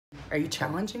Are you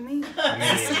challenging me? I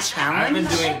mean, is this a challenge? I've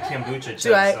been doing kombucha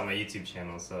checks on my YouTube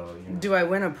channel, so you know. Do I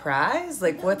win a prize?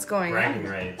 Like, what's going bragging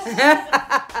on? rights.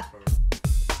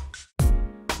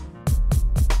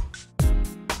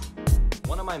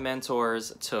 One of my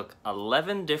mentors took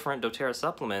 11 different doTERRA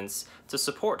supplements to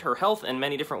support her health in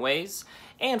many different ways,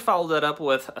 and followed that up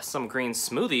with some green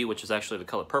smoothie, which is actually the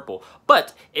color purple.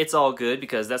 But it's all good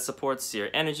because that supports your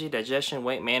energy, digestion,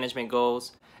 weight management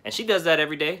goals. And she does that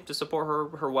every day to support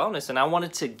her wellness. And I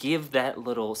wanted to give that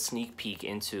little sneak peek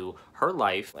into her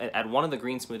life at one of the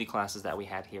green smoothie classes that we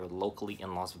had here locally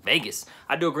in Las Vegas.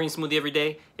 I do a green smoothie every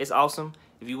day. It's awesome.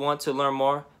 If you want to learn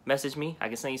more, message me. I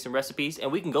can send you some recipes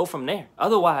and we can go from there.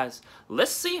 Otherwise,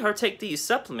 let's see her take these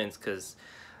supplements, because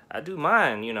I do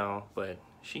mine, you know, but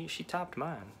she topped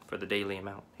mine for the daily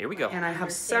amount. Here we go. And I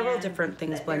have several different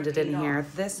things blended in here.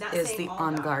 This is the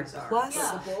On Guard Plus.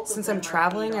 Since I'm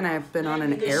traveling and I've been on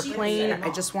an airplane, I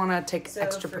just want to take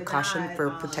extra precaution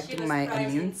for protecting my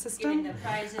immune system.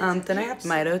 Then I have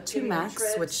Mito 2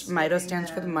 Max, which Mito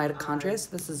stands for the mitochondria.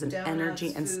 So this is an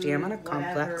energy and stamina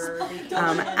complex.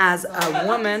 As a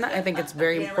woman, I think it's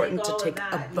very important to take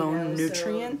a bone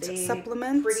nutrient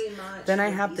supplement. Then I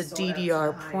have the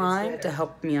DDR Prime to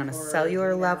help me on a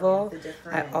cellular level.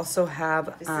 I also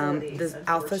have this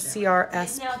Alpha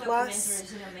CRS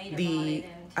Plus, the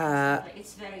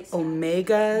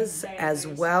Omegas, as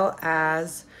well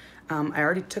as, I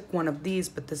already took one of these,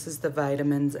 but this is the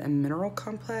vitamins and mineral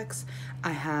complex.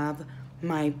 I have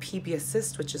my PB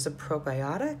Assist, which is a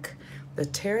probiotic, the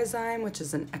Terrazyme, which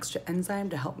is an extra enzyme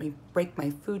to help me break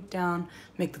my food down,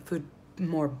 make the food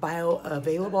more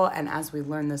bioavailable, and as we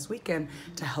learned this weekend,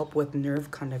 to help with nerve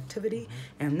conductivity.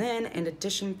 And then in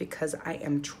addition, because I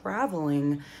am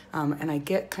traveling and I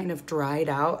get kind of dried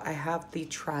out, I have the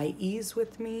Tri-Ease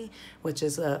with me, which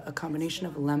is a combination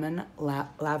of lemon,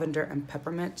 lavender, and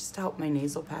peppermint, just to help my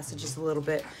nasal passages a little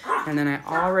bit. And then I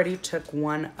already took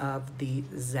one of the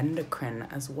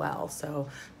Zendocrine as well, so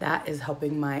that is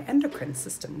helping my endocrine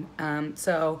system.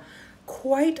 So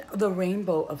quite the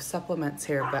rainbow of supplements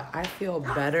here, but I feel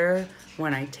better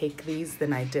when I take these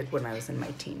than I did when I was in my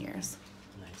teen years.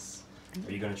 Nice.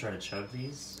 Are you going to try to chug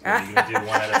these? Or are you going to do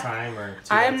one at a time or two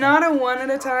I'm not a one at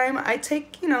a time. I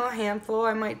take, you know, a handful.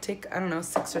 I might take, I don't know,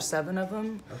 6 or 7 of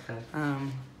them.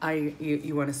 Okay.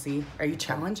 You want to see? Are you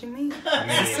challenging me? I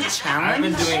mean, is this a challenge?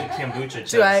 I've been doing kombucha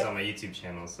checks on my YouTube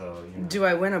channel, so you know. Do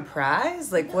I win a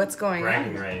prize? Like, what's going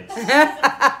bragging on? rights.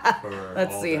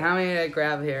 Let's see. How many did I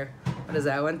grab here? What is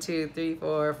that? 1, 2, 3,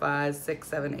 4, 5, 6,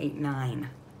 7, 8, 9.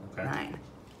 Okay. 9.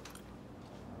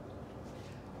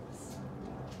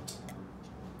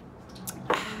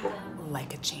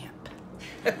 Like a champ.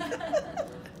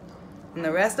 And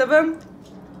the rest of them?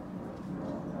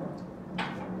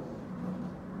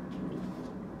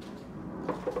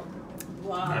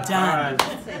 Wow. Done.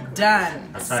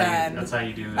 Done. That's how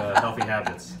you do healthy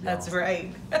habits. That's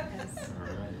right.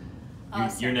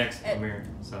 You're next, Amir.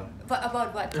 So. But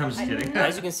about what? I'm just kidding.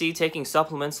 As you can see, taking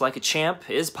supplements like a champ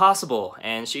is possible,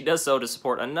 and she does so to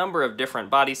support a number of different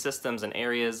body systems and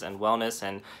areas and wellness.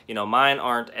 And you know, mine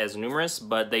aren't as numerous,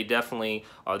 but they definitely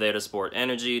are there to support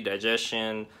energy,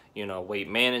 digestion, you know, weight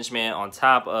management, on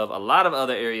top of a lot of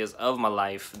other areas of my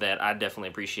life that I definitely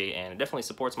appreciate, and it definitely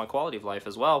supports my quality of life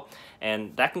as well.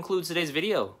 And that concludes today's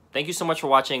video. Thank you so much for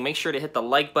watching. Make sure to hit the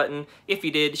like button if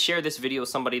you did, share this video with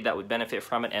somebody that would benefit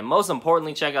from it, and most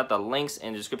importantly, check out the links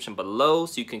in the description below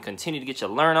so you can continue to get your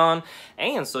learn on,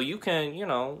 and so you can, you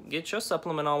know, get your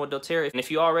supplement on with doTERRA. And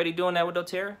if you're already doing that with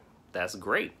doTERRA, that's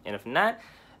great. And if not,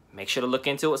 make sure to look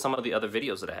into it with some of the other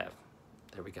videos that I have.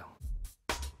 There we go.